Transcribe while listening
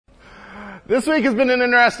This week has been an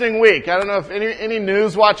interesting week. I don't know if any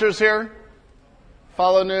news watchers here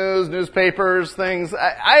follow news, newspapers, things.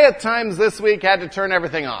 I at times this week had to turn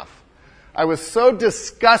everything off. I was so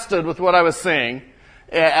disgusted with what I was seeing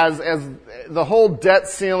as the whole debt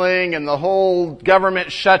ceiling and the whole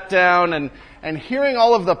government shutdown and hearing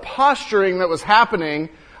all of the posturing that was happening.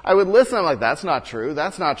 I would listen. I'm like, that's not true.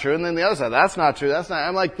 That's not true. And then the other side, that's not true. That's not.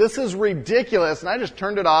 I'm like, this is ridiculous. And I just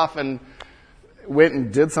turned it off and went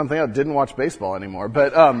and did something else. Didn't watch baseball anymore.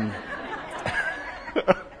 But,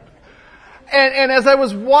 and as I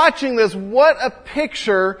was watching this, what a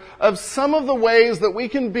picture of some of the ways that we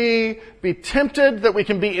can be tempted, that we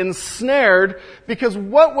can be ensnared, because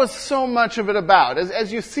what was so much of it about?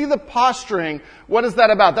 As you see the posturing, what is that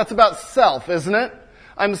about? That's about self, isn't it?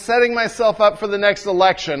 I'm setting myself up for the next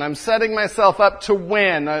election. I'm setting myself up to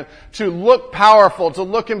win, to look powerful, to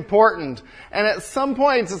look important. And at some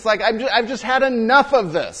points, it's like, I've just had enough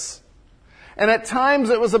of this. And at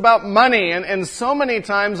times it was about money, and so many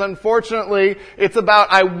times, unfortunately, it's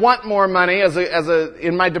about I want more money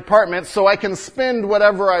in my department so I can spend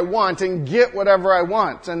whatever I want and get whatever I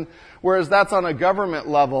want. And whereas that's on a government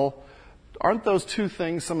level, aren't those two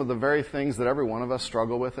things some of the very things that every one of us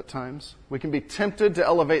struggle with at times? We can be tempted to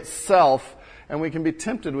elevate self, and we can be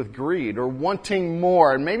tempted with greed or wanting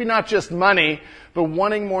more, and maybe not just money, but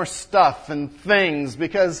wanting more stuff and things,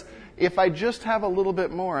 because if I just have a little bit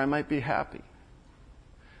more, I might be happy.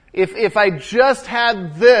 If I just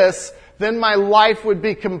had this, then my life would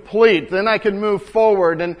be complete. Then I could move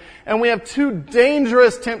forward. And we have two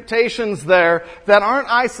dangerous temptations there that aren't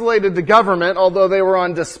isolated to government, although they were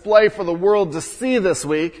on display for the world to see this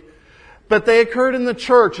week. But they occurred in the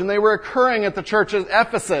church, and they were occurring at the church at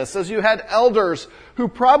Ephesus, as you had elders who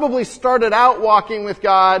probably started out walking with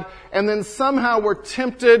God and then somehow were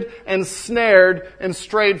tempted and snared and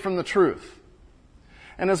strayed from the truth.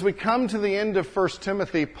 And as we come to the end of 1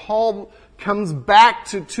 Timothy, Paul comes back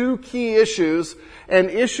to two key issues,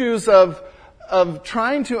 and issues of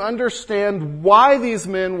trying to understand why these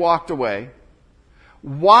men walked away,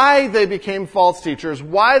 why they became false teachers,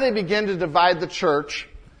 why they began to divide the church,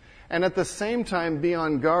 and at the same time be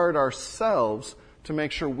on guard ourselves to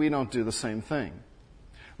make sure we don't do the same thing.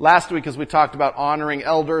 Last week, as we talked about honoring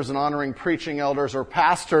elders and honoring preaching elders or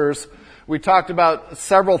pastors, we talked about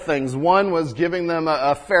several things. One was giving them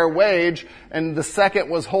a fair wage, and the second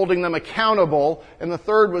was holding them accountable, and the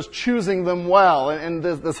third was choosing them well. And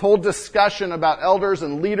this whole discussion about elders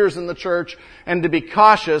and leaders in the church, and to be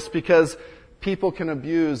cautious because people can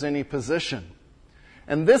abuse any position.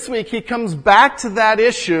 And this week he comes back to that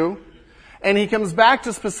issue, and he comes back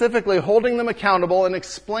to specifically holding them accountable and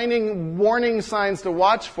explaining warning signs to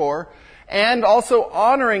watch for, and also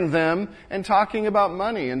honoring them and talking about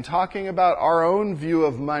money and talking about our own view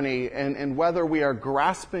of money and whether we are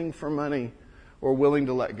grasping for money or willing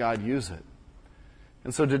to let God use it.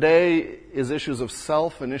 And so today is issues of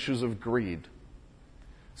self and issues of greed.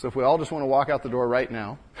 So if we all just want to walk out the door right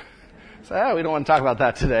now, say, we don't want to talk about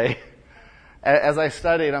that today. As I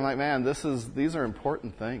studied, I'm like, man, these are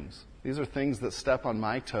important things. These are things that step on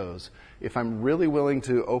my toes. If I'm really willing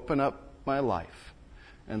to open up my life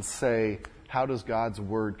and say, how does God's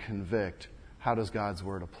Word convict? How does God's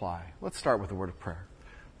Word apply? Let's start with a word of prayer.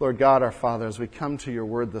 Lord God, our Father, as we come to your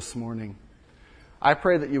Word this morning, I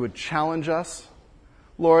pray that you would challenge us.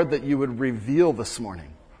 Lord, that you would reveal this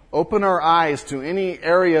morning. Open our eyes to any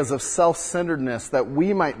areas of self-centeredness that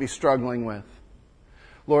we might be struggling with.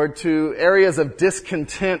 Lord, to areas of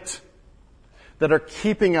discontent that are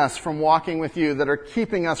keeping us from walking with you, that are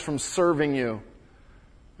keeping us from serving you,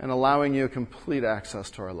 and allowing you complete access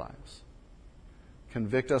to our lives.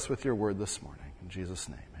 Convict us with your word this morning. In Jesus'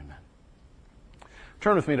 name, amen.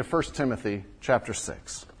 Turn with me to 1 Timothy chapter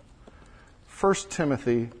 6. 1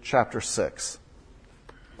 Timothy chapter 6.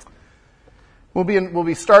 We'll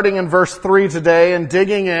be starting in verse 3 today and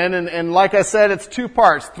digging in. And like I said, it's two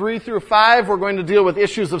parts. 3 through 5, we're going to deal with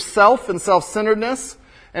issues of self and self-centeredness.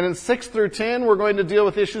 And in 6 through 10, we're going to deal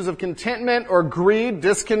with issues of contentment or greed,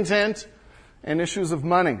 discontent, and issues of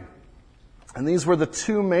money. And these were the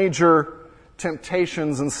two major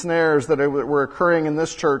temptations and snares that were occurring in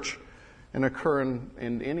this church and occur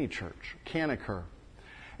in any church, can occur.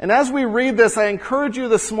 And as we read this, I encourage you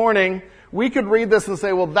this morning, we could read this and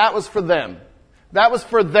say, well, that was for them. That was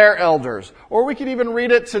for their elders. Or we could even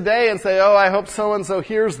read it today and say, I hope so-and-so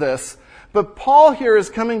hears this. But Paul here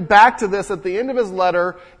is coming back to this at the end of his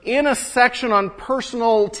letter in a section on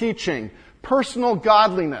personal teaching, personal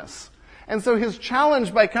godliness. And so his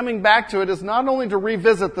challenge by coming back to it is not only to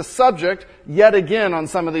revisit the subject, yet again on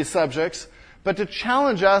some of these subjects, but to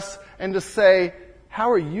challenge us and to say,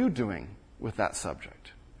 how are you doing with that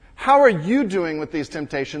subject? How are you doing with these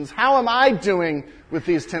temptations? How am I doing with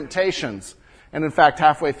these temptations? And in fact,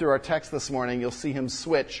 halfway through our text this morning, you'll see him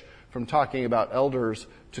switch from talking about elders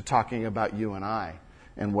to talking about you and I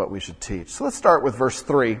and what we should teach. So let's start with verse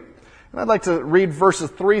 3. And I'd like to read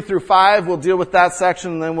verses 3 through 5. We'll deal with that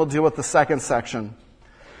section, and then we'll deal with the second section.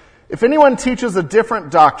 If anyone teaches a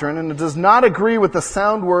different doctrine and does not agree with the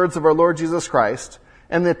sound words of our Lord Jesus Christ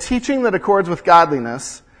and the teaching that accords with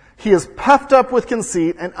godliness, he is puffed up with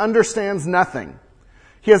conceit and understands nothing.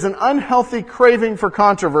 He has an unhealthy craving for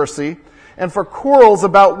controversy and for quarrels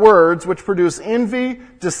about words which produce envy,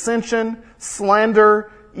 dissension,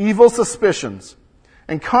 slander, evil suspicions,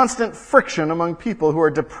 and constant friction among people who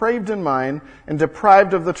are depraved in mind and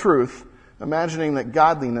deprived of the truth, imagining that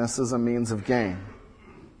godliness is a means of gain.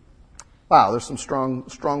 Wow, there's some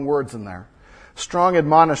strong words in there. Strong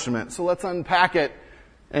admonishment. So let's unpack it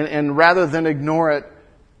and rather than ignore it,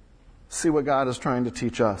 see what God is trying to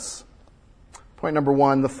teach us. Point number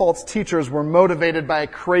 1, the false teachers were motivated by a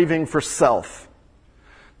craving for self.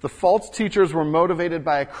 The false teachers were motivated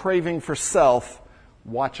by a craving for self.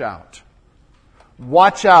 Watch out.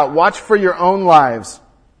 Watch out. Watch for your own lives.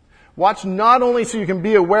 Watch not only so you can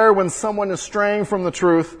be aware when someone is straying from the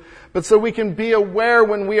truth, but so we can be aware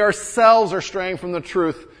when we ourselves are straying from the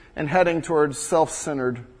truth and heading towards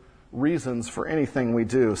self-centered reasons for anything we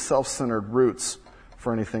do, self-centered roots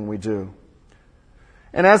for anything we do.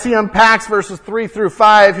 And as he unpacks verses 3 through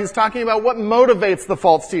 5, he's talking about what motivates the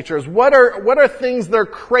false teachers. What are things they're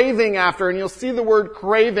craving after? And you'll see the word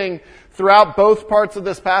craving throughout both parts of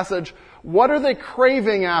this passage. What are they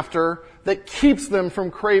craving after that keeps them from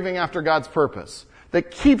craving after God's purpose? That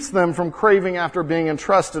keeps them from craving after being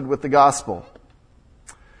entrusted with the gospel?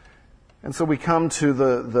 And so we come to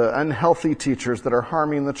the unhealthy teachers that are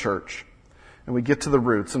harming the church. And we get to the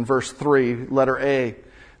roots. In verse 3, letter A,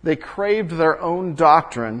 they craved their own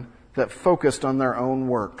doctrine that focused on their own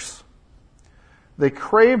works. They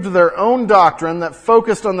craved their own doctrine that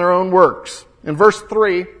focused on their own works. In verse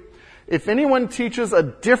 3, if anyone teaches a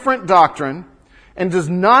different doctrine and does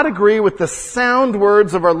not agree with the sound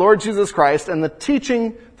words of our Lord Jesus Christ and the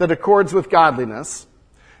teaching that accords with godliness,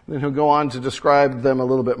 then he'll go on to describe them a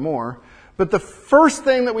little bit more. But the first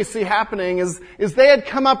thing that we see happening is they had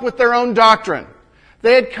come up with their own doctrine.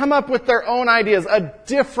 They had come up with their own ideas, a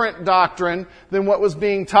different doctrine than what was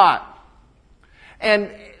being taught. And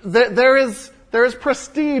there is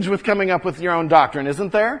prestige with coming up with your own doctrine,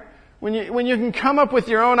 isn't there? When you can come up with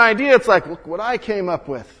your own idea, it's like, look what I came up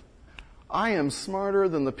with. I am smarter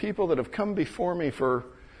than the people that have come before me for,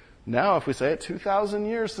 now if we say it, 2,000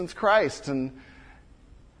 years since Christ. And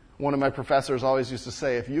one of my professors always used to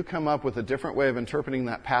say, if you come up with a different way of interpreting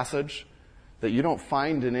that passage that you don't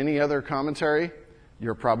find in any other commentary,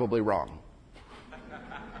 you're probably wrong.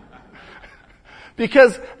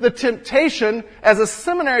 Because the temptation, as a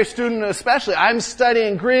seminary student especially, I'm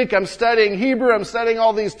studying Greek, I'm studying Hebrew, I'm studying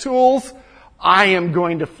all these tools, I am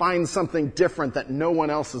going to find something different that no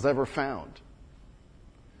one else has ever found.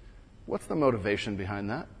 What's the motivation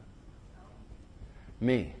behind that?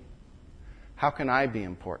 Me. How can I be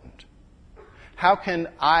important? How can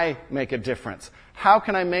I make a difference? How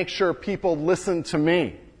can I make sure people listen to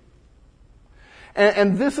me?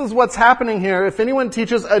 And this is what's happening here. If anyone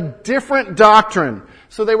teaches a different doctrine,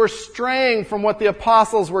 so they were straying from what the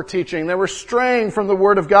apostles were teaching. They were straying from the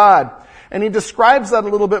Word of God. And he describes that a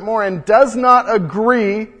little bit more and does not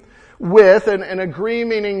agree with, and agree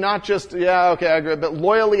meaning not just, yeah, okay, I agree, but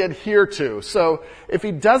loyally adhere to. So if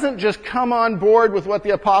he doesn't just come on board with what the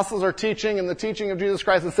apostles are teaching and the teaching of Jesus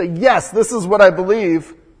Christ and say, yes, this is what I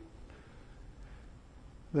believe,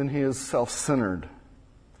 then he is self-centered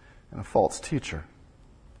and a false teacher.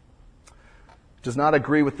 Does not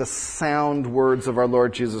agree with the sound words of our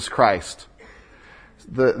Lord Jesus Christ.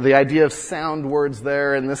 The idea of sound words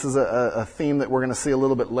there, and this is a theme that we're going to see a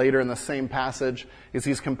little bit later in the same passage, is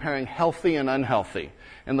he's comparing healthy and unhealthy.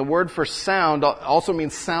 And the word for sound also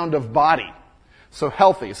means sound of body. So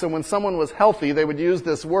healthy. So when someone was healthy, they would use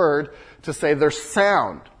this word to say they're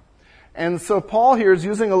sound. And so Paul here is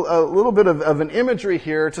using a little bit of an imagery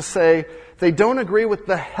here to say they don't agree with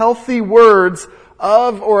the healthy words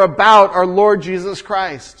of or about our Lord Jesus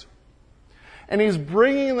Christ. And he's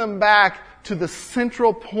bringing them back to the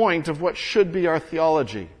central point of what should be our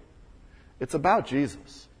theology. It's about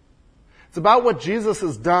Jesus. It's about what Jesus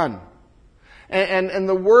has done. And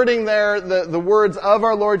the wording there, the words of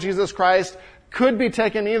our Lord Jesus Christ, could be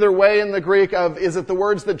taken either way in the Greek of, is it the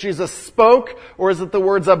words that Jesus spoke, or is it the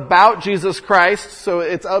words about Jesus Christ? So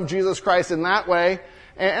it's of Jesus Christ in that way.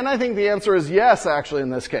 And I think the answer is yes, actually, in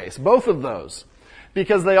this case. Both of those.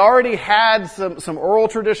 because they already had some oral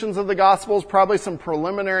traditions of the Gospels, probably some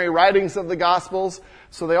preliminary writings of the Gospels.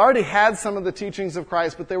 So they already had some of the teachings of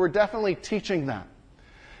Christ, but they were definitely teaching them.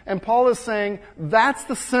 And Paul is saying that's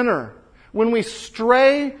the sinner. When we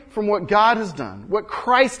stray from what God has done, what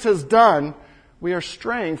Christ has done, we are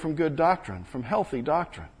straying from good doctrine, from healthy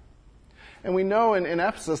doctrine. And we know in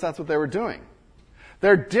Ephesus that's what they were doing.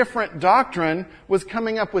 Their different doctrine was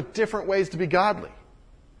coming up with different ways to be godly.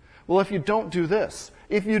 Well, if you don't do this,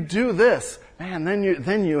 if you do this, man,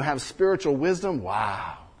 then you have spiritual wisdom.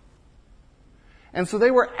 Wow. And so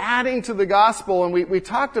they were adding to the gospel, and we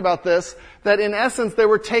talked about this, that in essence they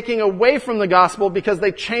were taking away from the gospel because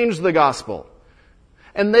they changed the gospel.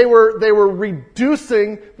 And they were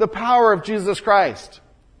reducing the power of Jesus Christ.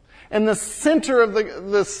 And the center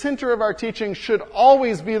of our teaching should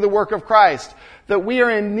always be the work of Christ, that we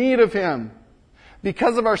are in need of Him.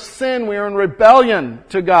 Because of our sin, we are in rebellion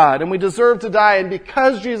to God, and we deserve to die. And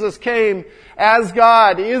because Jesus came as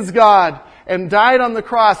God, is God, and died on the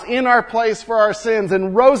cross in our place for our sins,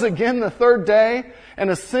 and rose again the third day,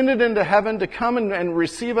 and ascended into heaven to come and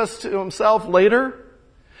receive us to Himself later,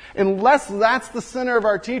 unless that's the center of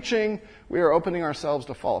our teaching, we are opening ourselves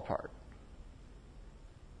to fall apart.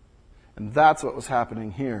 And that's what was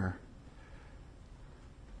happening here,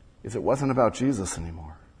 is it wasn't about Jesus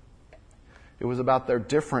anymore. It was about their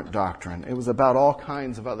different doctrine. It was about all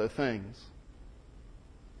kinds of other things.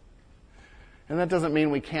 And that doesn't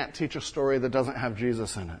mean we can't teach a story that doesn't have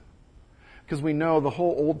Jesus in it. Because we know the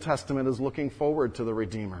whole Old Testament is looking forward to the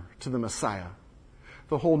Redeemer, to the Messiah.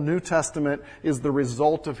 The whole New Testament is the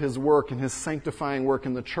result of His work and His sanctifying work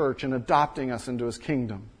in the church and adopting us into His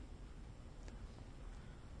kingdom.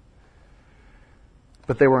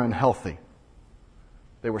 But they were unhealthy.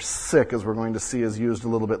 They were sick, as we're going to see is used a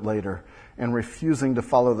little bit later, and refusing to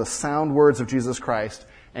follow the sound words of Jesus Christ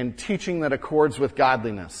and teaching that accords with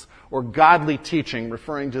godliness, or godly teaching,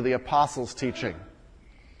 referring to the apostles' teaching.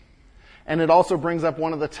 And it also brings up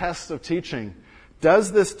one of the tests of teaching.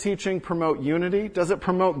 Does this teaching promote unity? Does it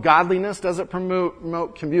promote godliness? Does it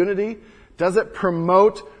promote community? Does it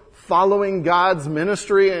promote following God's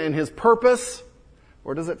ministry and His purpose?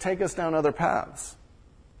 Or does it take us down other paths?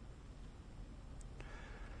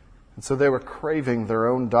 And so they were craving their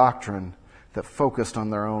own doctrine that focused on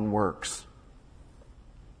their own works.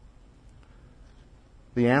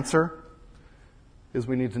 The answer is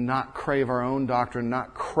we need to not crave our own doctrine,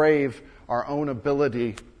 not crave our own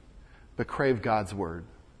ability, but crave God's Word.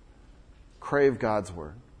 Crave God's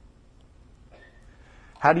Word.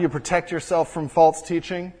 How do you protect yourself from false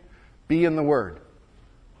teaching? Be in the Word.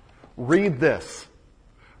 Read this.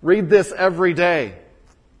 Read this every day.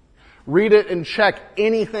 Read it and check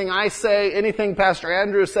anything I say, anything Pastor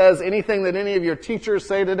Andrew says, anything that any of your teachers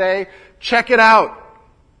say today. Check it out.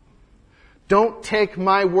 Don't take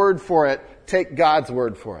my word for it. Take God's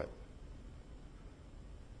word for it.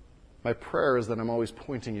 My prayer is that I'm always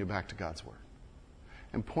pointing you back to God's word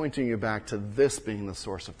and pointing you back to this being the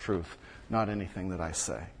source of truth, not anything that I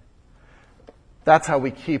say. That's how we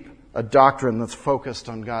keep a doctrine that's focused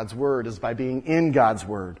on God's word, is by being in God's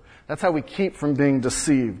word. That's how we keep from being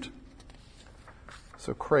deceived.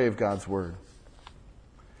 So crave God's word.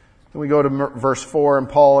 Then we go to verse 4, and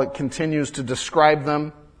Paul continues to describe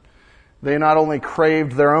them. They not only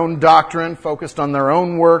craved their own doctrine, focused on their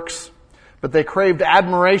own works, but they craved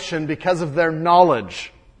admiration because of their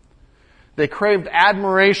knowledge. They craved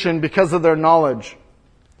admiration because of their knowledge.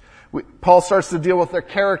 Paul starts to deal with their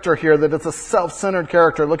character here, that it's a self-centered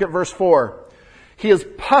character. Look at verse 4. He is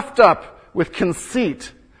puffed up with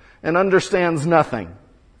conceit and understands nothing.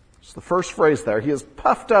 It's the first phrase there. He is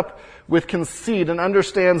puffed up with conceit and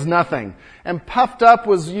understands nothing. And puffed up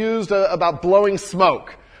was used about blowing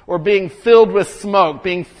smoke, or being filled with smoke.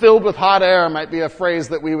 Being filled with hot air might be a phrase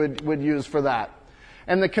that we would use for that.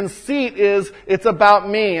 And the conceit is, it's about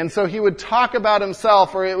me. And so he would talk about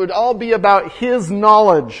himself, or it would all be about his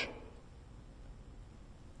knowledge.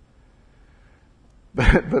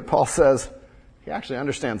 But Paul says he actually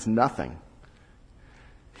understands nothing.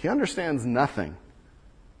 He understands nothing.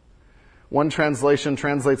 One translation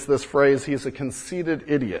translates this phrase, he's a conceited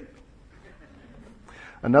idiot.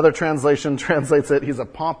 Another translation translates it, he's a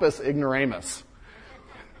pompous ignoramus.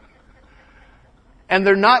 And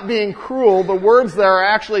they're not being cruel. The words there are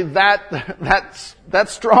actually that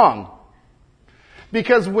strong.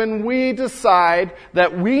 Because when we decide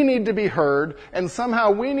that we need to be heard, and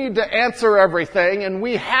somehow we need to answer everything, and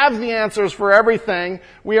we have the answers for everything,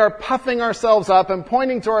 we are puffing ourselves up and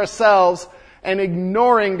pointing to ourselves and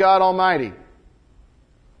ignoring God Almighty,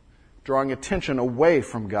 drawing attention away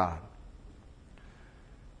from God.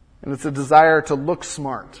 And it's a desire to look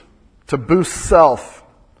smart, to boost self,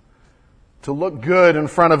 to look good in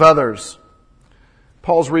front of others.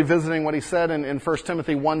 Paul's revisiting what he said in 1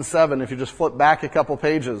 Timothy 1:7, if you just flip back a couple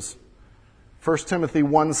pages. 1 Timothy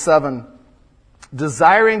 1:7,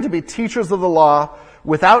 desiring to be teachers of the law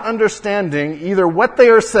without understanding either what they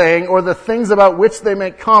are saying or the things about which they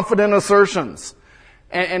make confident assertions.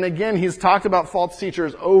 And again, he's talked about false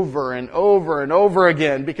teachers over and over and over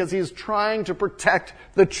again because he's trying to protect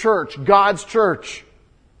the church, God's church.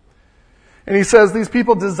 And he says these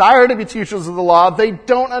people desire to be teachers of the law. They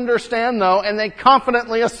don't understand, though, and they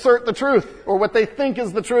confidently assert the truth or what they think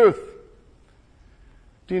is the truth.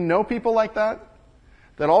 Do you know people like that?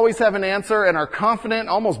 That always have an answer and are confident,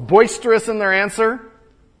 almost boisterous in their answer?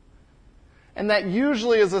 And that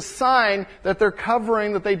usually is a sign that they're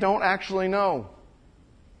covering that they don't actually know.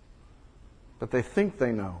 But they think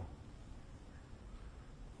they know.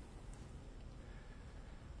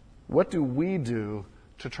 What do we do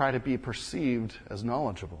to try to be perceived as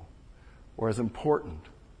knowledgeable or as important?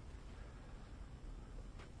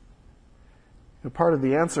 Part of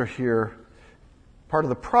the answer here, part of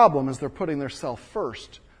the problem is they're putting their self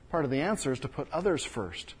first. Part of the answer is to put others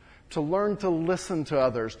first. To learn to listen to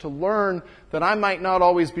others. To learn that I might not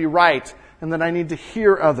always be right and that I need to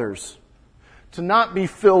hear others. To not be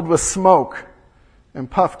filled with smoke and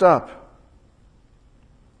puffed up.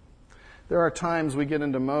 There are times we get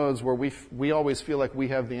into modes where we always feel like we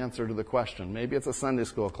have the answer to the question. Maybe it's a Sunday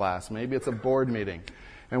school class. Maybe it's a board meeting.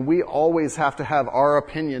 And we always have to have our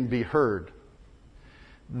opinion be heard.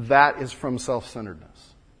 That is from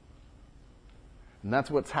self-centeredness. And that's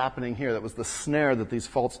what's happening here. That was the snare that these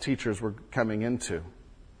false teachers were coming into.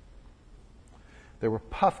 They were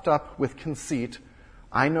puffed up with conceit,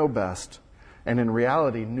 I know best, and in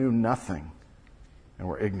reality knew nothing and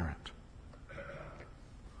were ignorant.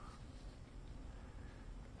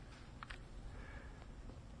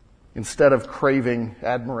 Instead of craving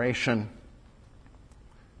admiration,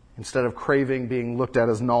 instead of craving being looked at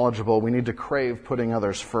as knowledgeable, we need to crave putting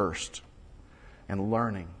others first and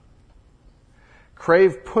learning.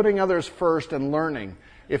 Crave putting others first and learning.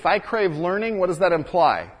 If I crave learning, what does that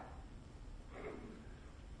imply?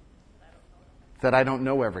 That I don't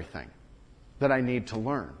know everything, that I need to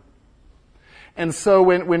learn. And so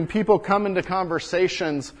when people come into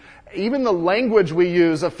conversations, even the language we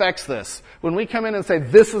use affects this. When we come in and say,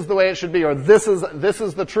 this is the way it should be, or this is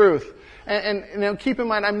the truth. And keep in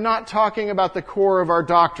mind, I'm not talking about the core of our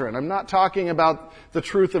doctrine. I'm not talking about the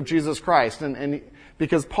truth of Jesus Christ, and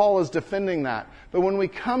because Paul is defending that. But when we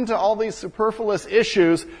come to all these superfluous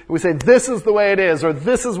issues, we say, this is the way it is, or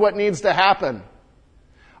this is what needs to happen.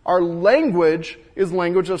 Our language is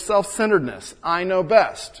language of self-centeredness. I know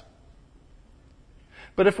best.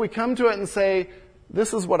 But if we come to it and say,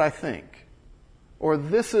 this is what I think, or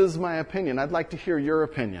this is my opinion, I'd like to hear your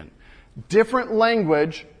opinion. Different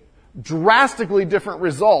language, drastically different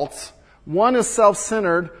results. One is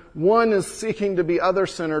self-centered, one is seeking to be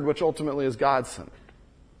other-centered, which ultimately is God-centered.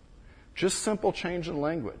 Just simple change in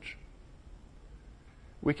language.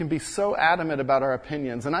 We can be so adamant about our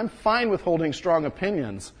opinions, and I'm fine with holding strong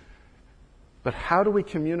opinions, but how do we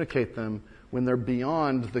communicate them when they're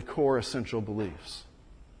beyond the core essential beliefs?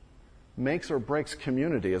 Makes or breaks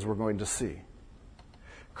community, as we're going to see.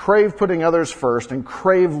 Crave putting others first and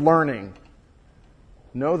crave learning.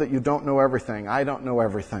 Know that you don't know everything. I don't know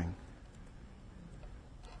everything.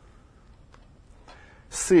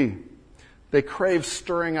 C, they crave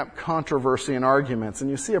stirring up controversy and arguments. And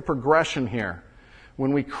you see a progression here.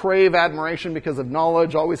 When we crave admiration because of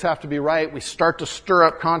knowledge, always have to be right, we start to stir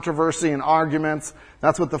up controversy and arguments.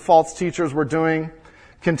 That's what the false teachers were doing.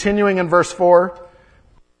 Continuing in verse 4,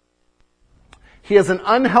 he has an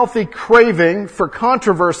unhealthy craving for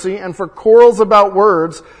controversy and for quarrels about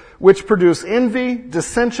words, which produce envy,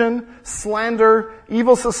 dissension, slander,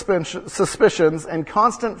 evil suspicions, and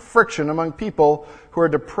constant friction among people who are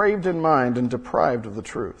depraved in mind and deprived of the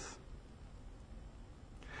truth.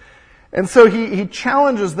 And so he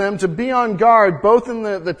challenges them to be on guard, both in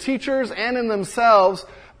the teachers and in themselves,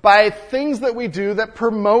 by things that we do that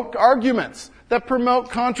promote arguments, that promote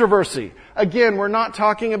controversy. Again, we're not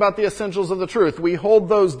talking about the essentials of the truth. We hold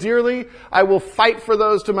those dearly. I will fight for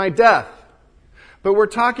those to my death. But we're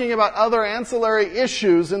talking about other ancillary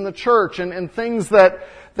issues in the church and things that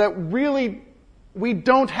really we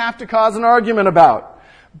don't have to cause an argument about.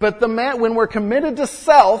 But when we're committed to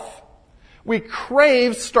self, we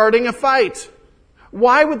crave starting a fight.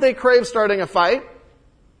 Why would they crave starting a fight?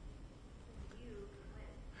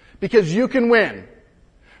 Because you can win.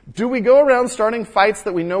 Do we go around starting fights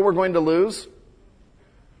that we know we're going to lose?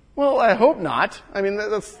 Well, I hope not. I mean,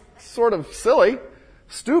 that's sort of silly,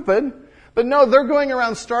 stupid. But no, they're going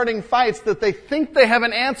around starting fights that they think they have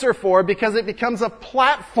an answer for because it becomes a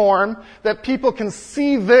platform that people can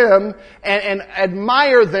see them and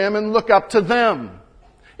admire them and look up to them.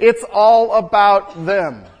 It's all about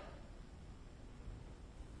them.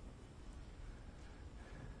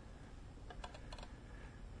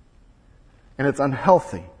 And it's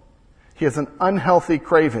unhealthy. He has an unhealthy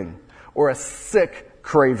craving, or a sick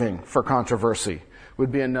craving for controversy,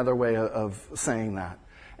 would be another way of saying that.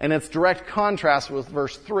 And it's direct contrast with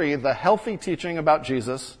verse 3, the healthy teaching about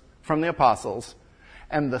Jesus from the apostles,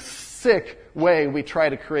 and the sick way we try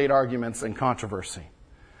to create arguments and controversy.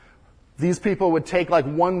 These people would take like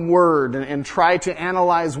one word and try to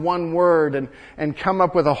analyze one word and come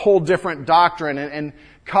up with a whole different doctrine and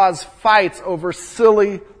cause fights over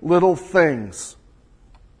silly little things.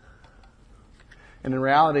 And in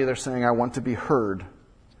reality, they're saying, I want to be heard.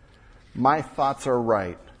 My thoughts are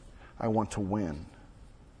right. I want to win.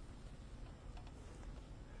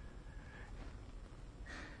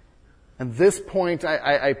 And this point,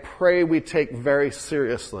 I pray we take very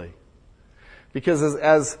seriously. Because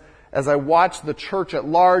as I watch the church at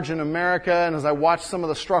large in America, and as I watch some of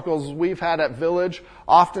the struggles we've had at Village,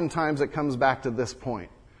 oftentimes it comes back to this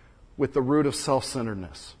point, with the root of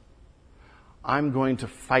self-centeredness. I'm going to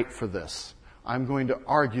fight for this. I'm going to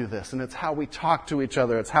argue this. And it's how we talk to each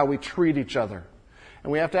other. It's how we treat each other.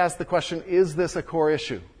 And we have to ask the question, is this a core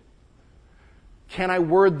issue? Can I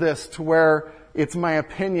word this to where it's my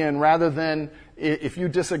opinion rather than, if you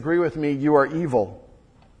disagree with me, you are evil?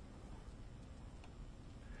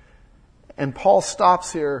 And Paul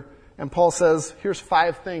stops here and Paul says, here's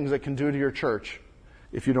 5 things it can do to your church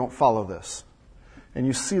if you don't follow this. And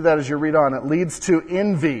you see that as you read on. It leads to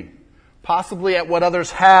envy, possibly at what others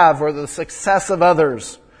have or the success of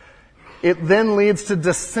others. It then leads to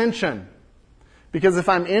dissension. Because if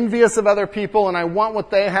I'm envious of other people and I want what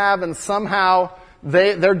they have and somehow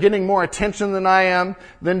they're getting more attention than I am,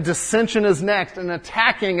 then dissension is next, an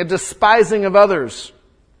attacking, a despising of others.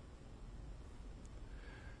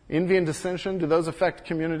 Envy and dissension, do those affect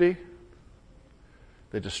community?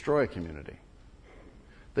 They destroy community.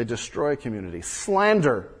 They destroy community.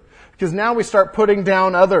 Slander. Because now we start putting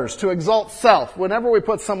down others to exalt self. Whenever we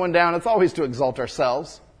put someone down, it's always to exalt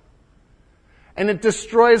ourselves. And it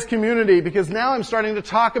destroys community because now I'm starting to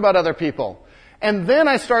talk about other people. And then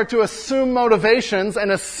I start to assume motivations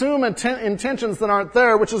and assume intentions that aren't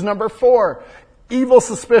there, which is number 4, evil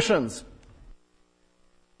suspicions.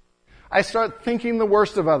 I start thinking the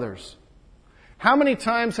worst of others. How many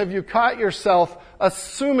times have you caught yourself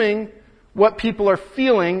assuming what people are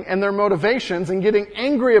feeling and their motivations and getting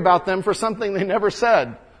angry about them for something they never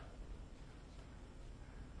said?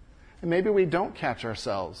 And maybe we don't catch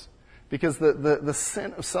ourselves because the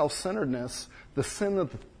sin of self-centeredness, the sin that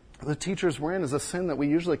the teachers were in, is a sin that we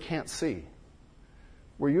usually can't see.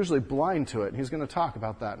 We're usually blind to it. And he's going to talk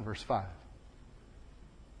about that in verse 5.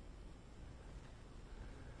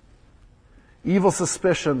 Evil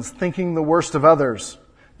suspicions, thinking the worst of others.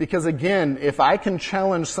 Because again, if I can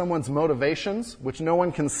challenge someone's motivations, which no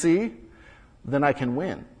one can see, then I can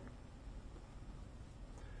win.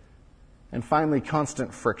 And finally,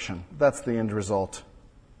 constant friction. That's the end result.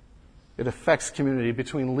 It affects community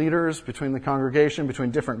between leaders, between the congregation,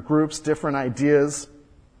 between different groups, different ideas.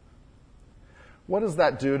 What does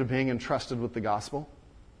that do to being entrusted with the gospel?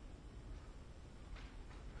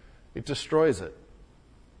 It destroys it.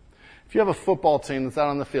 If you have a football team that's out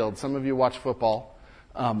on the field, some of you watch football,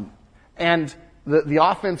 and the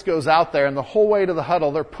offense goes out there and the whole way to the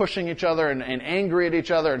huddle, they're pushing each other and angry at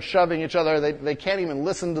each other and shoving each other. They can't even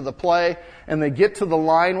listen to the play, and they get to the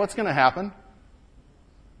line. What's going to happen?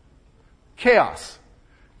 Chaos.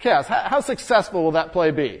 Chaos. How successful will that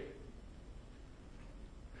play be?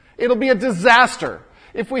 It'll be a disaster.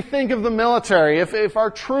 If we think of the military, if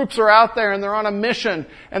our troops are out there and they're on a mission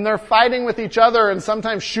and they're fighting with each other and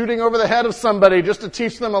sometimes shooting over the head of somebody just to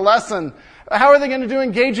teach them a lesson, how are they going to do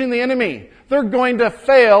engaging the enemy? They're going to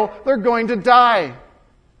fail. They're going to die.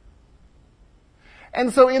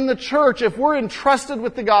 And so in the church, if we're entrusted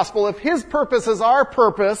with the gospel, if His purpose is our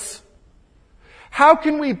purpose, how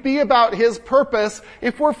can we be about His purpose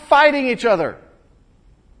if we're fighting each other?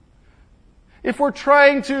 If we're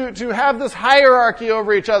trying to have this hierarchy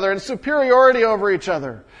over each other and superiority over each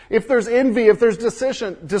other, if there's envy, if there's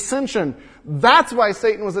dissension, that's why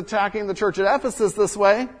Satan was attacking the church at Ephesus this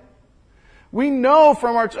way. We know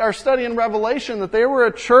from our study in Revelation that they were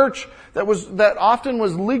a church that often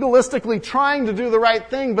was legalistically trying to do the right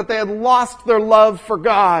thing, but they had lost their love for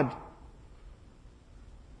God.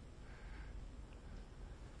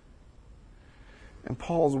 And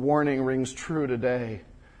Paul's warning rings true today.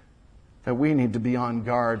 that we need to be on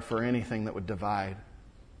guard for anything that would divide.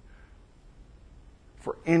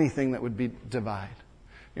 For anything that would divide.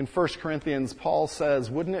 In 1 Corinthians, Paul says,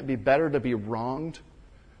 wouldn't it be better to be wronged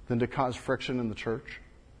than to cause friction in the church?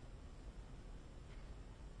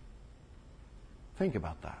 Think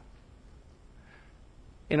about that.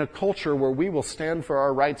 In a culture where we will stand for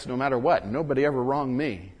our rights no matter what, nobody ever wronged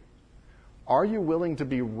me, are you willing to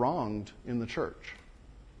be wronged in the church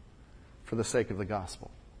for the sake of the gospel?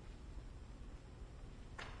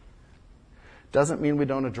 Doesn't mean we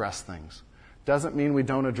don't address things. Doesn't mean we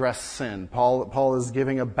don't address sin. Paul is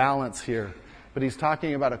giving a balance here, but he's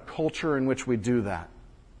talking about a culture in which we do that.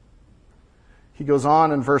 He goes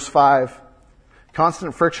on in verse 5,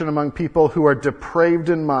 constant friction among people who are depraved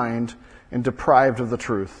in mind and deprived of the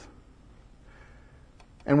truth.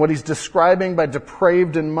 And what he's describing by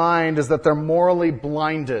depraved in mind is that they're morally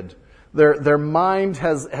blinded. Their mind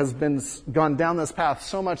has gone down this path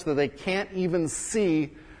so much that they can't even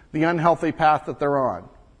see the unhealthy path that they're on.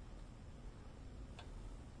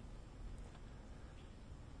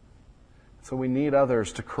 So we need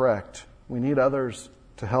others to correct. We need others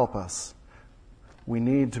to help us. We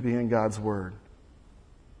need to be in God's Word.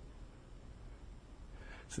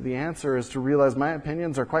 So the answer is to realize my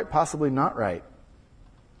opinions are quite possibly not right.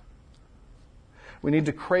 We need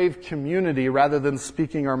to crave community rather than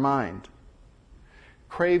speaking our mind.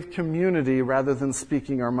 Crave community rather than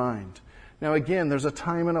speaking our mind. Now again, there's a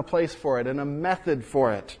time and a place for it and a method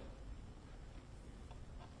for it.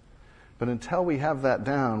 But until we have that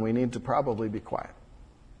down, we need to probably be quiet.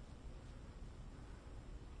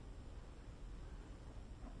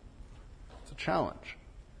 It's a challenge.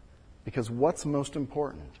 Because what's most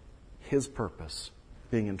important? His purpose,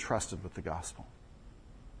 being entrusted with the gospel.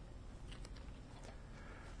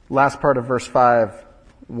 Last part of verse 5,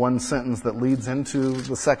 one sentence that leads into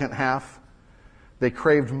the second half. They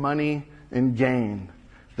craved money and gain.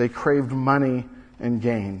 They craved money and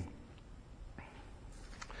gain.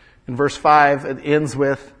 In verse 5, it ends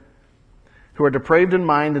with, who are depraved in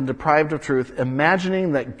mind and deprived of truth,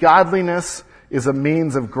 imagining that godliness is a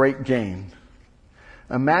means of great gain.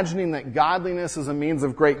 Imagining that godliness is a means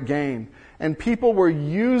of great gain. And people were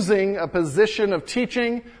using a position of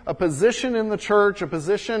teaching, a position in the church, a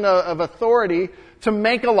position of authority to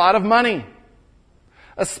make a lot of money.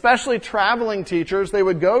 Especially traveling teachers, they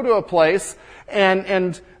would go to a place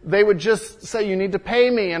and they would just say, you need to pay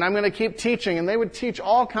me and I'm going to keep teaching. And they would teach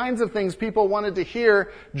all kinds of things people wanted to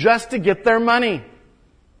hear just to get their money.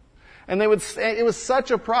 And it was such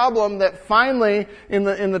a problem that finally in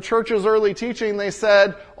the church's early teaching they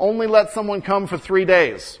said, only let someone come for 3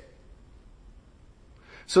 days.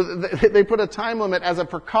 So they put a time limit as a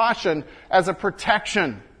precaution, as a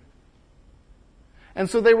protection. And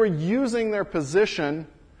so they were using their position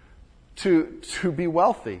to be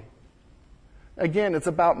wealthy. Again, it's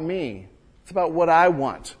about me. It's about what I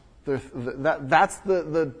want. That's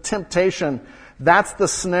the temptation. That's the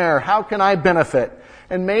snare. How can I benefit?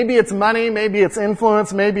 And maybe it's money, maybe it's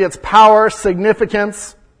influence, maybe it's power,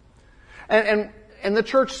 significance. And the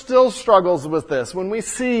church still struggles with this. When we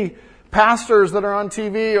see pastors that are on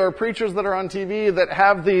TV or preachers that are on TV that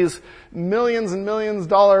have these millions and millions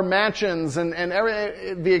dollar mansions and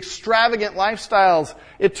the extravagant lifestyles,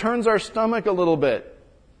 it turns our stomach a little bit.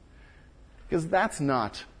 Because it's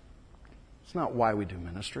not why we do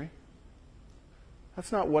ministry.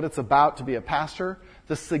 That's not what it's about to be a pastor.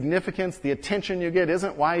 The significance, the attention you get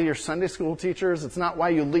isn't why you're Sunday school teachers. It's not why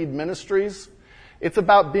you lead ministries. It's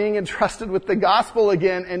about being entrusted with the gospel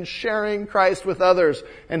again and sharing Christ with others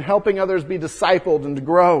and helping others be discipled and to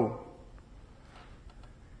grow.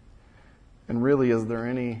 And really, is there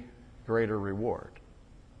any greater reward?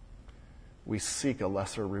 We seek a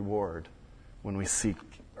lesser reward when we seek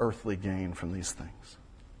earthly gain from these things.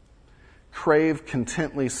 Crave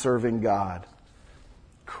contently serving God.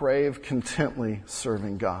 Crave contently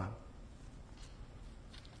serving God.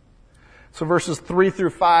 So verses 3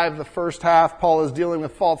 through 5, the first half, Paul is dealing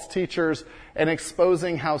with false teachers and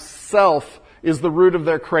exposing how self is the root of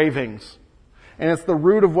their cravings. And it's the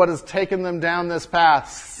root of what has taken them down this path.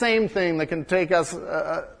 Same thing that can take us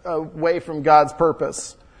away from God's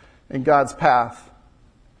purpose and God's path.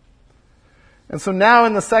 And so now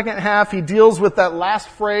in the second half, he deals with that last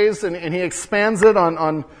phrase and he expands it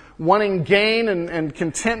on wanting gain and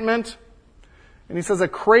contentment. And he says a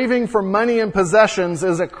craving for money and possessions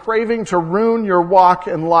is a craving to ruin your walk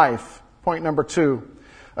in life. Point number 2.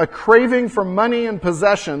 A craving for money and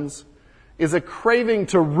possessions is a craving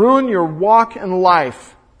to ruin your walk in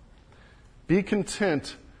life. Be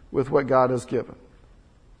content with what God has given.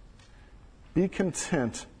 Be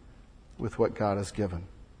content with what God has given.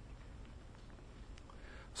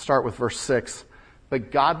 start with verse 6.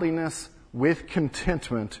 But godliness with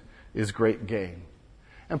contentment is great gain.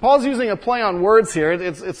 And Paul's using a play on words here.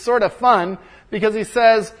 It's sort of fun because he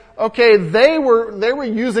says, okay, they were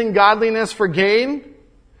using godliness for gain.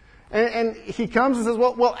 And he comes and says,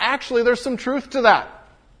 well, actually, there's some truth to that.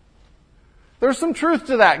 There's some truth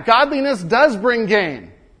to that. Godliness does bring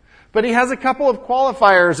gain. But he has a couple of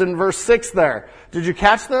qualifiers in verse 6 there. Did you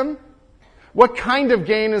catch them? What kind of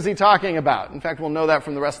gain is he talking about? In fact, we'll know that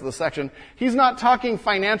from the rest of the section. He's not talking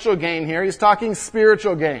financial gain here. He's talking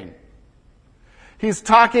spiritual gain. He's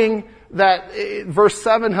talking that, verse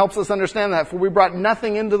 7 helps us understand that. For we brought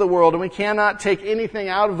nothing into the world, and we cannot take anything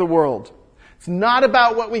out of the world. It's not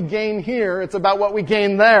about what we gain here. It's about what we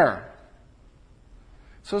gain there.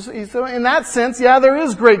 So in that sense, yeah, there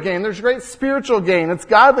is great gain. There's great spiritual gain. It's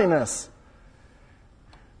godliness.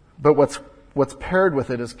 But what's paired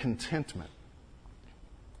with it is contentment.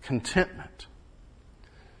 Contentment.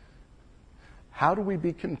 How do we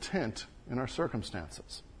be content in our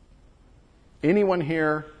circumstances? Anyone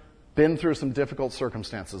here been through some difficult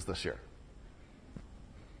circumstances this year?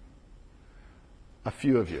 A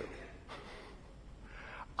few of you.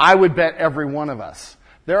 I would bet every one of us.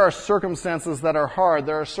 There are circumstances that are hard.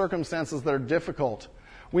 There are circumstances that are difficult.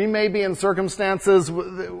 We may be in circumstances,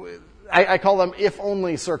 I call them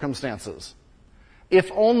if-only circumstances.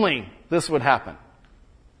 If only this would happen.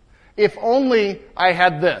 If only I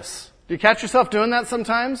had this. Do you catch yourself doing that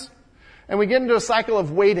sometimes? And we get into a cycle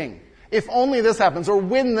of waiting. If only this happens, or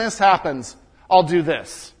when this happens, I'll do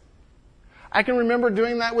this. I can remember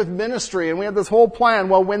doing that with ministry, and we had this whole plan.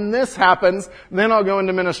 Well, when this happens, then I'll go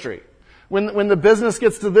into ministry. When the business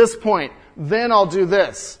gets to this point, then I'll do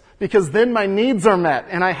this. Because then my needs are met,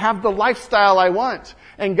 and I have the lifestyle I want.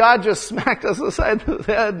 And God just smacked us aside the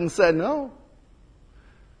head and said, no,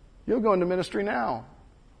 you'll go into ministry now.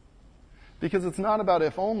 Because it's not about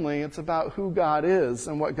if only, it's about who God is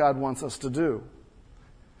and what God wants us to do.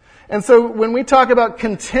 And so when we talk about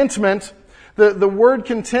contentment, the word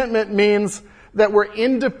contentment means that we're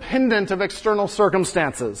independent of external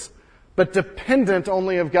circumstances, but dependent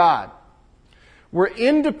only of God. We're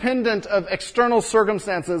independent of external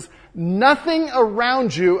circumstances. Nothing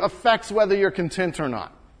around you affects whether you're content or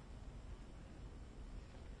not.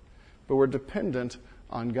 But we're dependent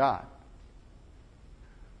on God.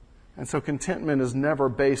 And so contentment is never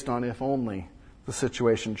based on if only the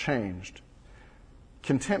situation changed.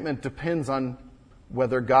 Contentment depends on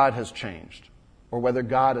whether God has changed or whether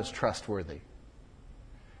God is trustworthy.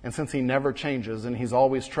 And since He never changes and He's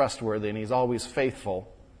always trustworthy and He's always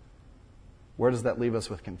faithful, where does that leave us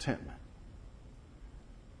with contentment?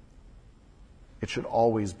 It should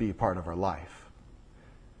always be part of our life.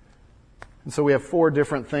 And so we have 4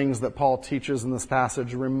 different things that Paul teaches in this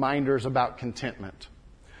passage, reminders about contentment.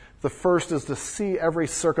 The first is to see every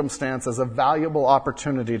circumstance as a valuable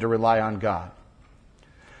opportunity to rely on God.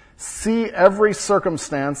 See every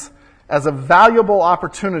circumstance as a valuable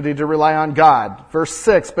opportunity to rely on God. Verse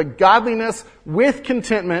 6, but godliness with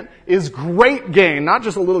contentment is great gain. Not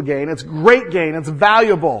just a little gain, it's great gain. It's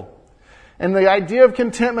valuable. And the idea of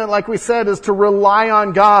contentment, like we said, is to rely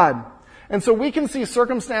on God. And so we can see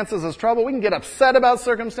circumstances as trouble. We can get upset about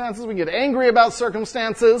circumstances. We can get angry about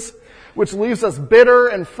circumstances, which leaves us bitter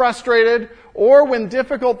and frustrated. Or when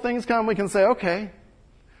difficult things come, we can say, okay,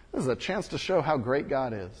 this is a chance to show how great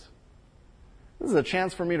God is. This is a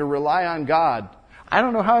chance for me to rely on God. I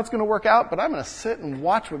don't know how it's going to work out, but I'm going to sit and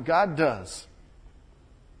watch what God does.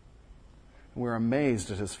 And we're amazed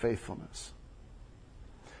at His faithfulness.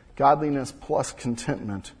 Godliness plus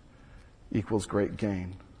contentment equals great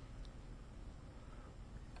gain.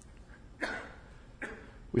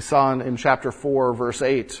 We saw in chapter 4, verse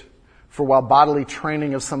 8, for while bodily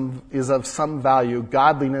training is of some value,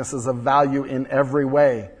 godliness is of value in every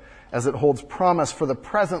way, as it holds promise for the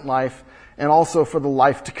present life and also for the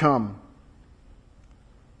life to come.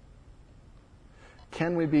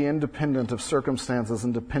 Can we be independent of circumstances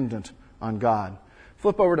and dependent on God?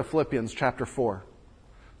 Flip over to Philippians chapter 4.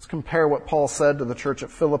 Let's compare what Paul said to the church at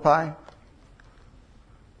Philippi.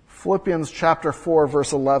 Philippians chapter 4,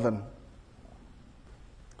 verse 11.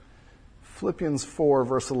 Philippians 4,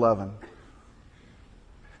 verse 11.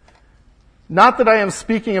 Not that I am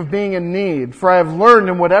speaking of being in need, for I have learned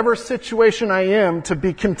in whatever situation I am to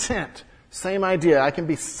be content. Same idea. I can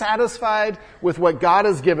be satisfied with what God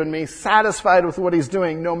has given me, satisfied with what He's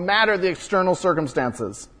doing, no matter the external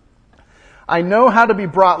circumstances. I know how to be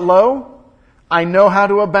brought low. I know how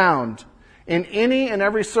to abound. In any and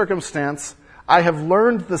every circumstance, I have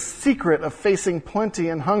learned the secret of facing plenty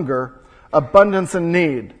and hunger, abundance and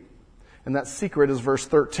need. And that secret is verse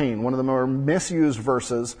 13, one of the more misused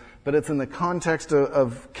verses, but it's in the context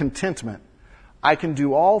of contentment. I can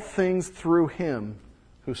do all things through Him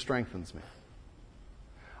who strengthens me.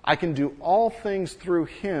 I can do all things through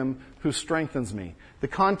Him who strengthens me. The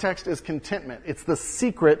context is contentment. It's the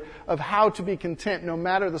secret of how to be content no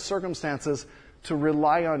matter the circumstances, to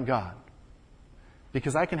rely on God.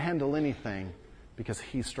 Because I can handle anything because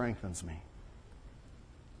He strengthens me.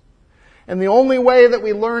 And the only way that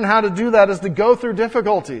we learn how to do that is to go through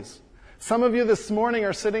difficulties. Some of you this morning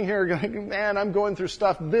are sitting here going, man, I'm going through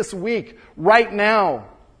stuff this week, right now.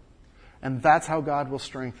 And that's how God will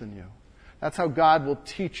strengthen you. That's how God will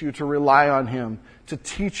teach you to rely on Him, to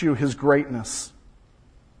teach you His greatness,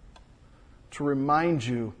 to remind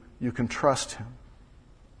you you can trust Him.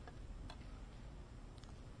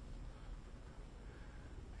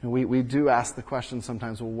 And we do ask the question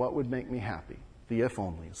sometimes, well, what would make me happy? The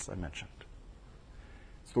if-onlys I mentioned.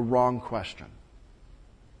 It's the wrong question.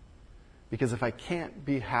 Because if I can't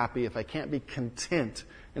be happy, if I can't be content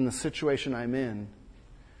in the situation I'm in,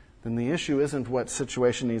 then the issue isn't what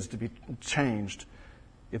situation needs to be changed.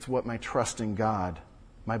 It's what my trust in God,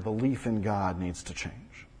 my belief in God needs to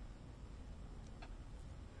change.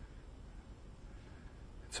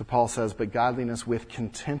 So Paul says, but godliness with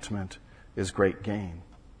contentment is great gain.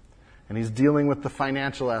 And he's dealing with the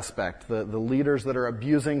financial aspect, the leaders that are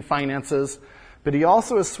abusing finances. But he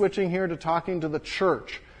also is switching here to talking to the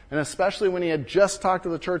church. And especially when he had just talked to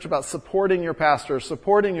the church about supporting your pastor,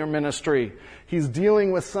 supporting your ministry, he's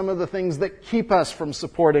dealing with some of the things that keep us from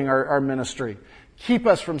supporting our ministry, keep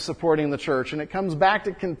us from supporting the church. And it comes back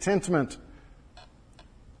to contentment.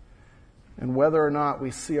 And whether or not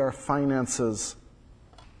we see our finances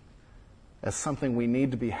as something we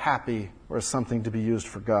need to be happy or as something to be used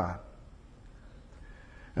for God.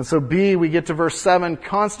 And so B, we get to verse 7,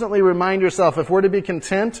 constantly remind yourself, if we're to be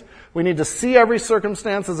content, we need to see every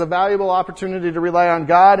circumstance as a valuable opportunity to rely on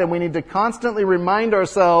God, and we need to constantly remind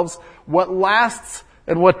ourselves what lasts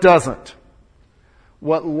and what doesn't.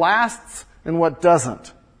 What lasts and what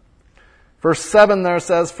doesn't. Verse 7 there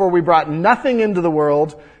says, for we brought nothing into the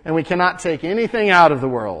world, and we cannot take anything out of the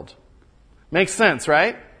world. Makes sense,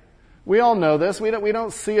 right? We all know this. We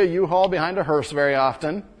don't see a U-Haul behind a hearse very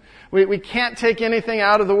often. We can't take anything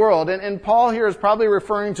out of the world. And Paul here is probably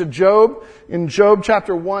referring to Job in Job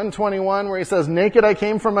chapter 1:21, where he says, naked I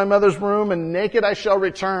came from my mother's womb, and naked I shall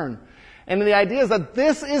return. And the idea is that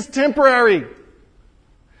this is temporary.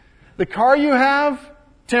 The car you have,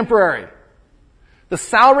 temporary. The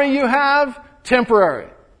salary you have, temporary.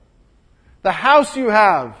 The house you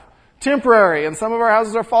have, temporary. And some of our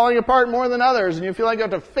houses are falling apart more than others, and you feel like you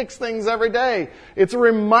have to fix things every day. It's a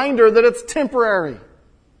reminder that it's temporary.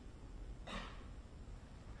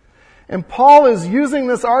 And Paul is using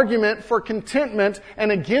this argument for contentment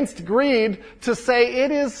and against greed to say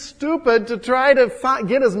it is stupid to try to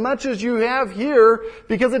get as much as you have here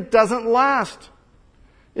because it doesn't last.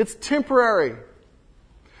 It's temporary.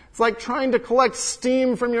 It's like trying to collect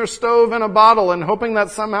steam from your stove in a bottle and hoping that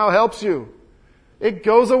somehow helps you. It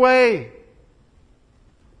goes away.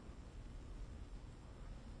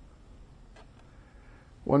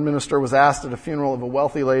 One minister was asked at a funeral of a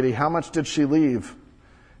wealthy lady, how much did she leave?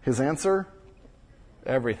 His answer?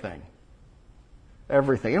 Everything.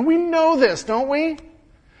 Everything. And we know this, don't we?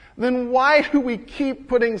 Then why do we keep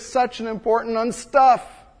putting such an importance on stuff?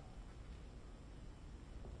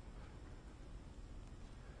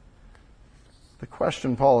 The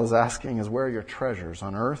question Paul is asking is, where are your treasures,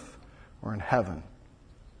 on earth or in heaven?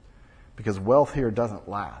 Because wealth here doesn't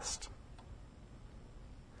last.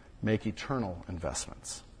 Make eternal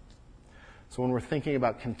investments. So when we're thinking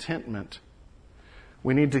about contentment,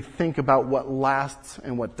 we need to think about what lasts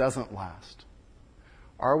and what doesn't last.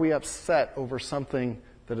 Are we upset over something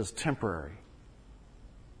that is temporary?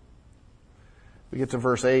 We get to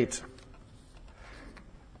verse 8.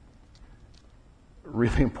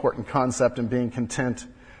 Really important concept in being content.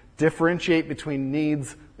 Differentiate between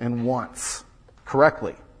needs and wants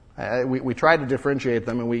correctly. We try to differentiate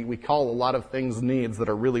them, and we call a lot of things needs that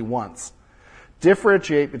are really wants.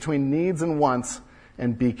 Differentiate between needs and wants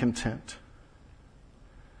and be content.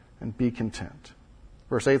 And be content.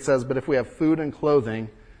 Verse 8 says, but if we have food and clothing,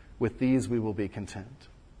 with these we will be content.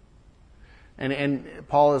 And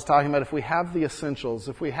Paul is talking about if we have the essentials,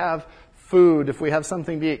 if we have food, if we have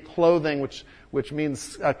something, be it clothing, which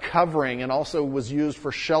means a covering and also was used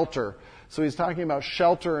for shelter. So he's talking about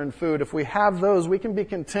shelter and food. If we have those, we can be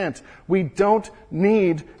content. We don't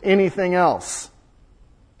need anything else.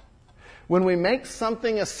 When we make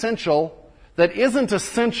something essential that isn't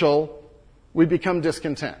essential, we become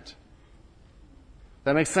discontent.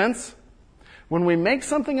 That makes sense? When we make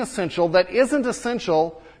something essential that isn't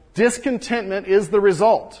essential, discontentment is the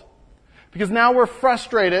result. Because now we're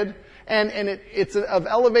frustrated, and it's of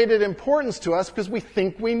elevated importance to us because we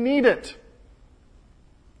think we need it.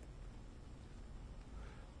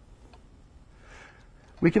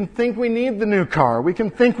 We can think we need the new car. We can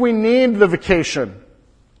think we need the vacation.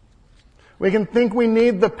 We can think we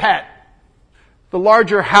need the pet, the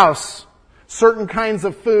larger house, certain kinds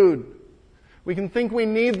of food. We can think we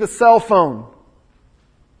need the cell phone.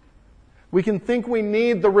 We can think we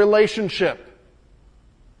need the relationship.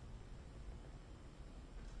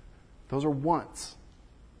 Those are wants.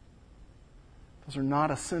 Those are not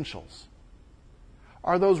essentials.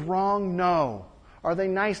 Are those wrong? No. Are they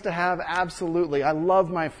nice to have? Absolutely. I love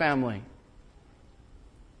my family.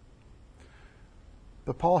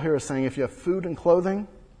 But Paul here is saying if you have food and clothing,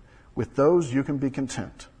 with those you can be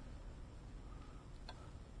content.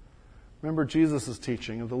 Remember Jesus'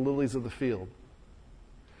 teaching of the lilies of the field.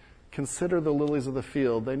 Consider the lilies of the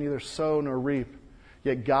field. They neither sow nor reap,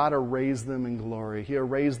 yet God arrays them in glory. He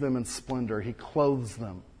arrays them in splendor. He clothes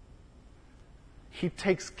them. He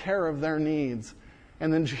takes care of their needs.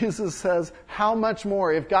 And then Jesus says, how much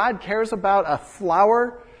more? If God cares about a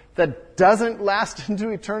flower that doesn't last into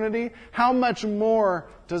eternity, how much more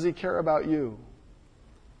does He care about you?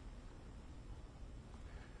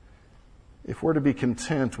 If we're to be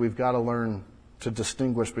content, we've got to learn to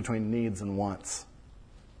distinguish between needs and wants.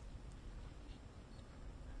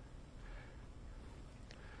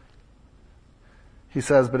 He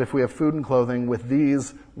says, but if we have food and clothing, with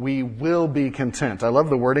these we will be content. I love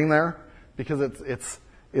the wording there because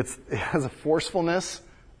it has a forcefulness.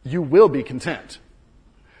 You will be content.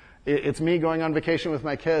 It's me going on vacation with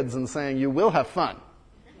my kids and saying, you will have fun.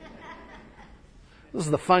 This is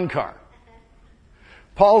the fun car.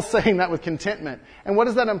 Paul's saying that with contentment. And what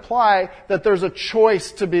does that imply? That there's a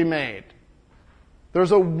choice to be made.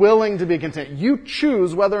 There's a willing to be content. You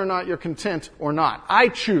choose whether or not you're content or not. I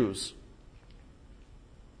choose.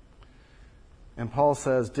 And Paul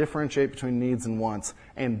says, differentiate between needs and wants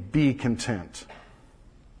and be content.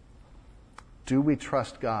 Do we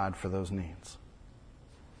trust God for those needs?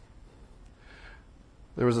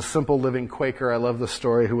 There was a simple living Quaker, I love this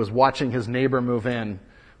story, who was watching his neighbor move in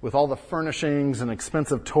with all the furnishings and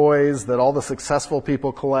expensive toys that all the successful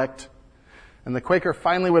people collect. And the Quaker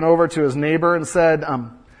finally went over to his neighbor and said,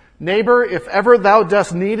 neighbor, if ever thou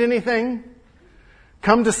dost need anything,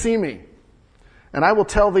 come to see me, and I will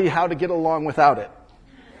tell thee how to get along without it.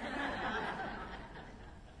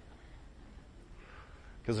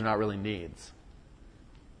 Because they're not really needs.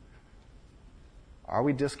 Are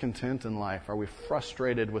we discontent in life? Are we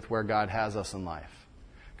frustrated with where God has us in life?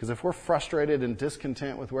 Because if we're frustrated and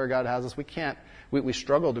discontent with where God has us, we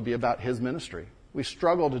struggle to be about His ministry. We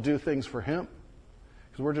struggle to do things for Him.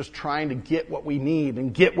 Because we're just trying to get what we need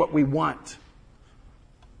and get what we want.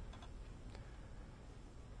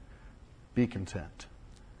 Be content.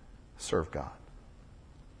 Serve God.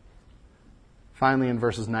 Finally, in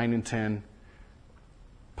verses 9 and 10,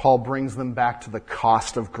 Paul brings them back to the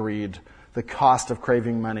cost of greed, the cost of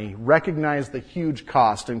craving money. Recognize the huge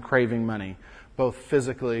cost in craving money, both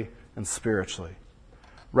physically and spiritually.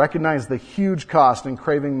 Recognize the huge cost in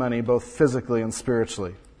craving money, both physically and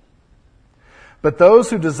spiritually. But those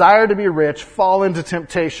who desire to be rich fall into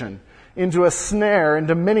temptation, into a snare,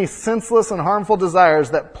 into many senseless and harmful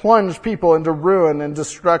desires that plunge people into ruin and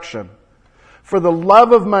destruction. For the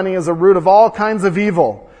love of money is a root of all kinds of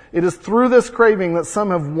evil. It is through this craving that some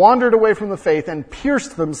have wandered away from the faith and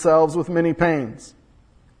pierced themselves with many pangs.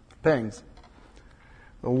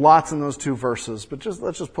 Lots in those two verses, but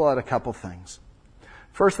let's just pull out a couple things.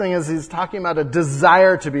 First thing is he's talking about a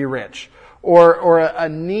desire to be rich, or a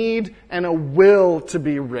need and a will to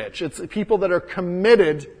be rich. It's people that are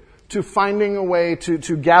committed to finding a way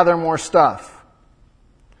to gather more stuff.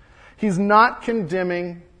 He's not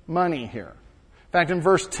condemning money here. In fact, in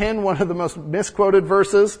verse 10, one of the most misquoted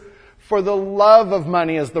verses, for the love of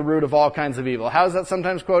money is the root of all kinds of evil. How is that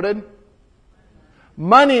sometimes quoted?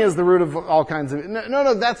 Money is the root of all kinds of evil.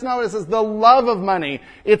 No, that's not what it says. The love of money.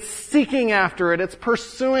 It's seeking after it. It's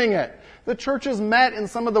pursuing it. The churches met in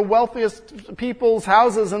some of the wealthiest people's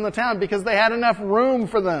houses in the town because they had enough room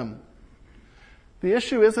for them. The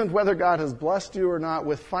issue isn't whether God has blessed you or not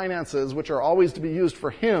with finances, which are always to be used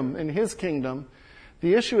for Him in His kingdom.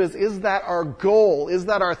 The issue is that our goal? Is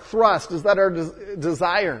that our thrust? Is that our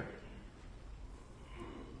desire?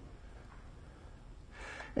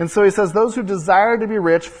 And so he says, those who desire to be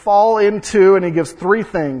rich fall into, and he gives three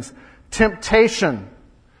things: temptation,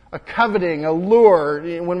 a coveting, a lure.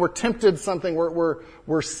 When we're tempted something,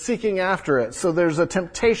 we're seeking after it. So there's a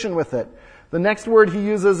temptation with it. The next word he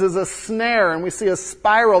uses is a snare, and we see a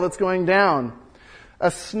spiral that's going down.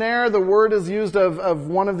 A snare, the word is used of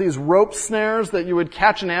one of these rope snares that you would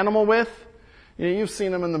catch an animal with. You know, you've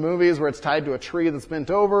seen them in the movies where it's tied to a tree that's bent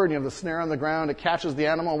over, and you have the snare on the ground. It catches the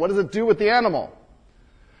animal. What does it do with the animal?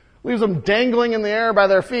 Leaves them dangling in the air by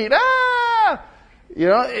their feet. Ah! You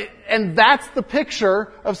know, and that's the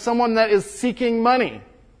picture of someone that is seeking money.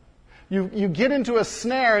 You get into a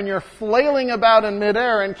snare and you're flailing about in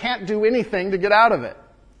midair and can't do anything to get out of it.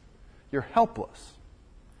 You're helpless.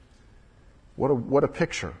 What a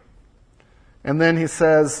picture. And then he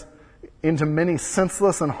says, into many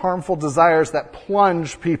senseless and harmful desires that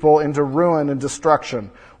plunge people into ruin and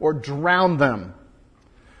destruction, or drown them,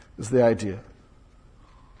 is the idea.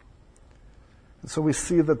 And so we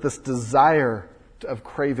see that this desire of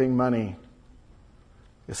craving money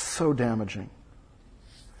is so damaging.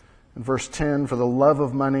 In verse 10, for the love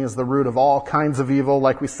of money is the root of all kinds of evil.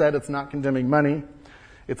 Like we said, it's not condemning money.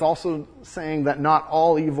 It's also saying that not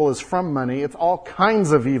all evil is from money. It's all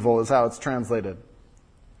kinds of evil is how it's translated.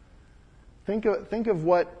 Think of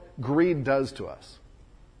what greed does to us.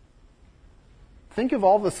 Think of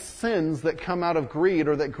all the sins that come out of greed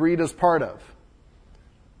or that greed is part of.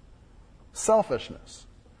 Selfishness,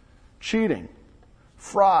 cheating,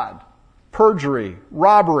 fraud, perjury,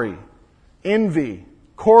 robbery, envy,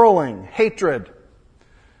 quarreling, hatred,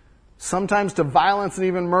 sometimes to violence and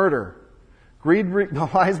even murder. Greed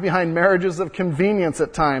lies behind marriages of convenience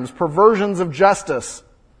at times, perversions of justice,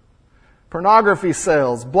 pornography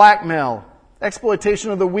sales, blackmail,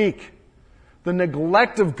 exploitation of the weak, the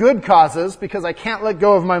neglect of good causes because I can't let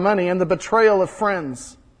go of my money, and the betrayal of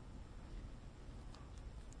friends.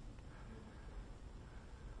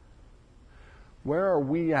 Where are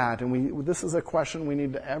we at? And this is a question we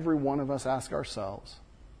need to every one of us ask ourselves.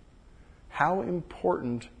 How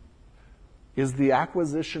important is the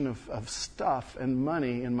acquisition of stuff and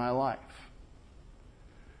money in my life?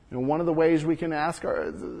 You know, one of the ways we can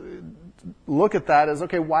look at that is,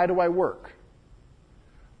 okay, why do I work?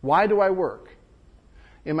 Why do I work?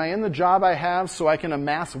 Am I in the job I have so I can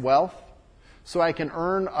amass wealth? So I can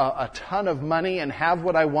earn a ton of money and have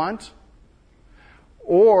what I want?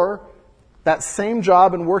 Or that same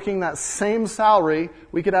job and working that same salary,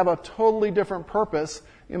 we could have a totally different purpose.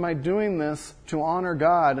 Am I doing this to honor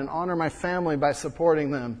God and honor my family by supporting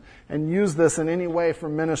them and use this in any way for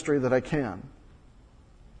ministry that I can?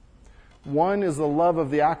 One is the love of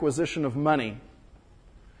the acquisition of money.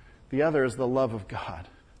 The other is the love of God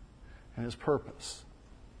and His purpose.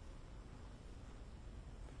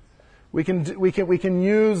 We can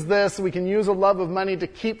use this, we can use a love of money to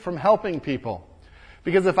keep from helping people.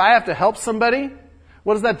 Because if I have to help somebody,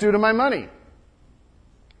 what does that do to my money?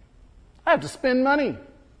 I have to spend money.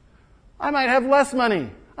 I might have less money.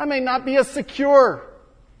 I may not be as secure.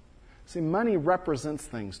 See, money represents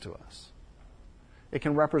things to us. It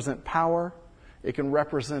can represent power. It can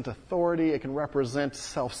represent authority. It can represent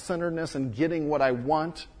self-centeredness and getting what I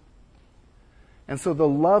want. And so the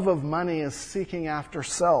love of money is seeking after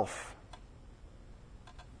self.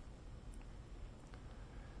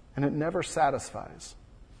 And it never satisfies.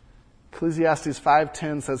 Ecclesiastes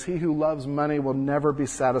 5:10 says, he who loves money will never be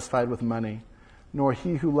satisfied with money, nor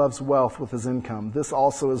he who loves wealth with his income. This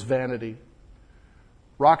also is vanity.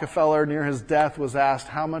 Rockefeller, near his death, was asked,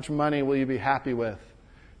 how much money will you be happy with?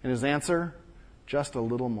 And his answer, just a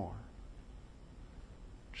little more.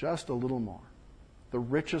 Just a little more. The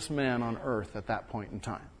richest man on earth at that point in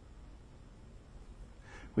time.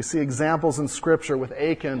 We see examples in Scripture with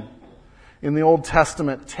Achan in the Old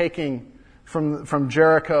Testament taking from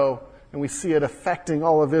Jericho, and we see it affecting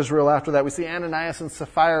all of Israel after that. We see Ananias and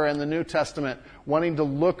Sapphira in the New Testament wanting to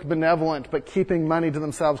look benevolent but keeping money to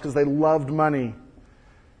themselves because they loved money,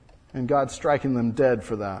 and God striking them dead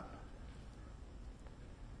for that.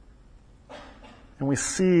 And we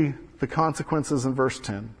see the consequences in verse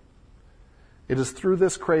 10. It is through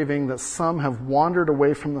this craving that some have wandered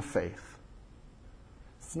away from the faith.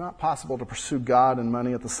 It's not possible to pursue God and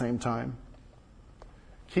money at the same time.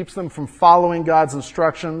 Keeps them from following God's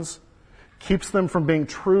instructions. Keeps them from being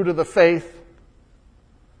true to the faith.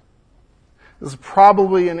 This is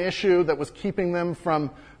probably an issue that was keeping them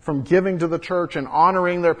from giving to the church and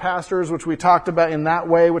honoring their pastors, which we talked about in that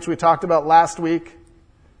way, which we talked about last week.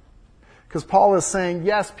 Because Paul is saying,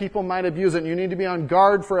 yes, people might abuse it, and you need to be on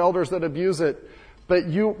guard for elders that abuse it, but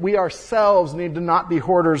we ourselves need to not be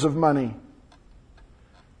hoarders of money.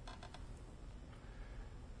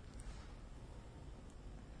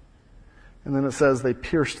 And then it says they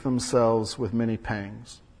pierced themselves with many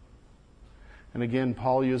pangs. And again,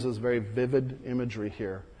 Paul uses very vivid imagery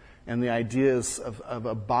here. And the idea is of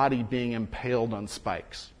a body being impaled on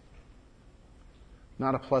spikes.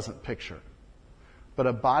 not a pleasant picture. But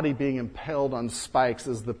a body being impaled on spikes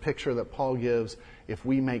is the picture that Paul gives if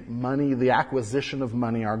we make money, the acquisition of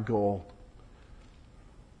money, our goal.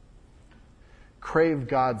 Crave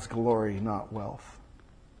God's glory, not wealth.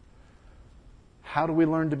 How do we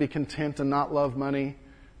learn to be content and not love money?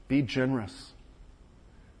 Be generous.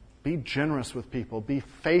 Be generous with people. Be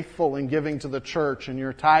faithful in giving to the church and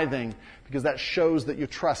your tithing, because that shows that you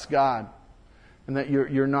trust God and that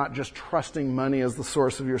you're not just trusting money as the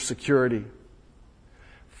source of your security.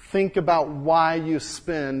 Think about why you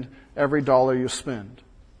spend every dollar you spend,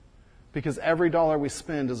 because every dollar we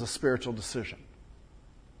spend is a spiritual decision.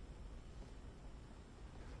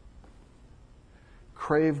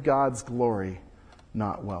 Crave God's glory,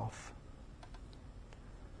 not wealth.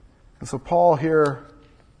 And so Paul here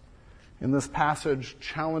in this passage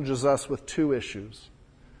challenges us with two issues.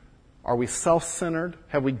 Are we self-centered?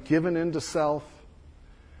 Have we given in to self?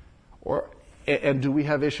 And do we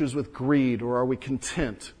have issues with greed, or are we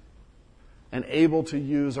content and able to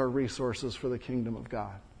use our resources for the kingdom of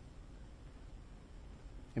God?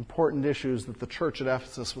 Important issues that the church at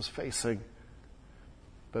Ephesus was facing.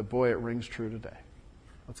 But boy, it rings true today.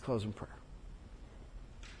 Let's close in prayer.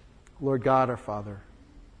 Lord God, our Father,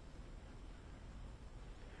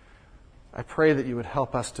 I pray that you would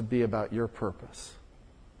help us to be about your purpose.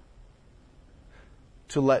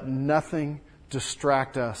 To let nothing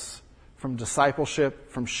distract us from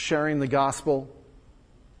discipleship, from sharing the gospel,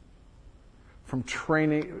 from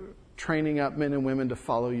training up men and women to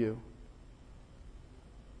follow you.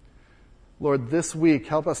 Lord, this week,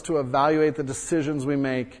 help us to evaluate the decisions we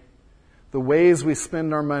make, the ways we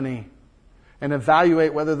spend our money, and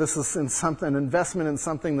evaluate whether this is an investment in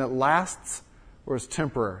something that lasts or is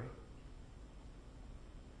temporary.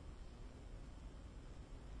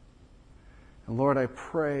 And Lord, I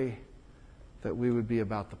pray that we would be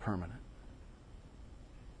about the permanent.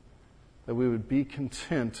 That we would be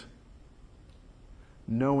content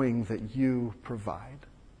knowing that you provide.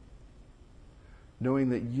 Knowing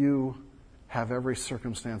that you have every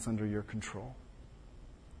circumstance under your control.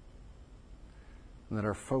 And that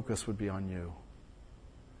our focus would be on you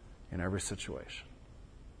in every situation.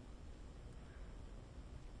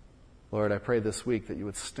 Lord, I pray this week that you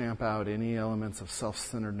would stamp out any elements of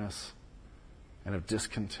self-centeredness and of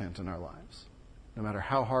discontent in our lives. No matter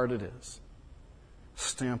how hard it is,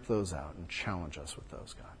 stamp those out and challenge us with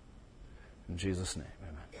those, God. In Jesus' name,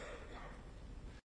 amen.